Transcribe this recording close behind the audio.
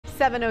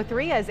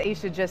7:03, as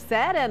Aisha just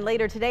said, and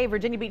later today,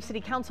 Virginia Beach City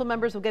Council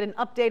members will get an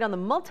update on the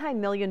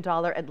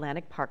multi-million-dollar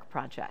Atlantic Park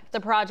project. The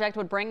project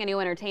would bring a new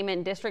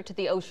entertainment district to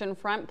the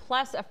oceanfront,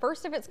 plus a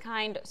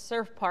first-of-its-kind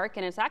surf park,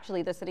 and it's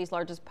actually the city's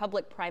largest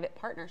public-private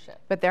partnership.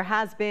 But there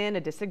has been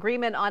a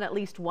disagreement on at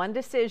least one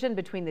decision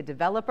between the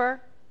developer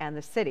and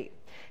the city.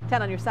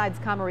 10 on your side's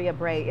Kamaria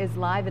Bray is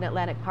live in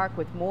Atlantic Park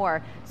with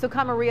more. So,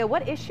 Kamaria,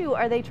 what issue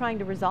are they trying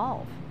to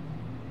resolve?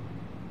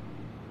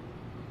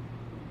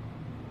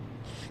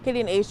 Katie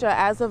and Aisha,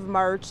 as of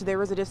March, there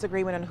was a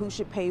disagreement on who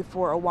should pay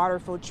for a water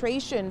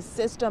filtration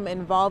system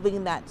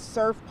involving that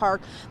surf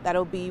park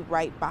that'll be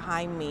right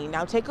behind me.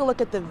 Now, take a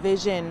look at the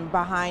vision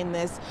behind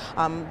this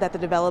that the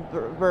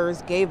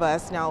developers gave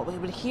us. Now,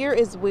 here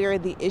is where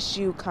the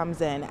issue comes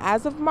in.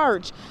 As of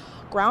March,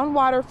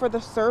 groundwater for the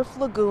surf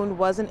lagoon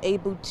wasn't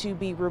able to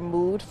be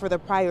removed for the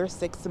prior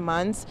 6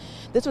 months.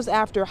 This was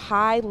after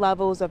high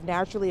levels of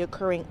naturally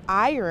occurring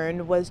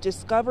iron was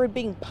discovered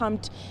being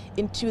pumped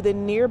into the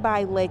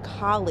nearby Lake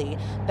Holly.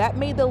 That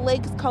made the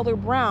lake's color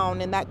brown,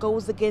 and that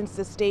goes against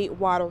the state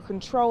water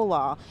control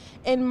law.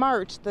 In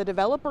March, the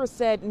developer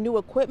said new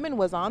equipment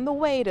was on the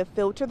way to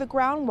filter the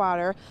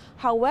groundwater.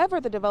 However,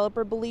 the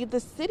developer believed the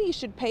city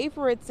should pay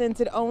for it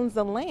since it owns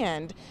the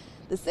land.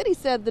 The city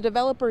said the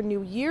developer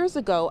knew years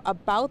ago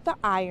about the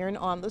iron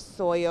on the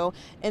soil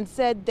and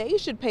said they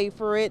should pay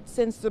for it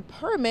since the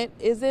permit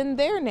is in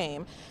their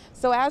name.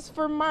 So as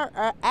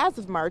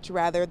of March,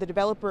 the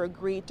developer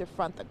agreed to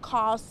front the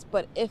costs.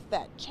 But if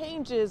that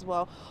changes,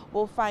 well,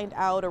 we'll find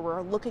out, or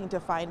we're looking to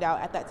find out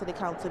at that city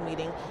council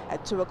meeting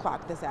at 2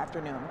 o'clock this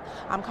afternoon.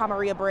 I'm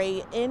Kamaria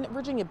Bray in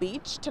Virginia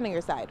Beach. 10 on your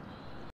side.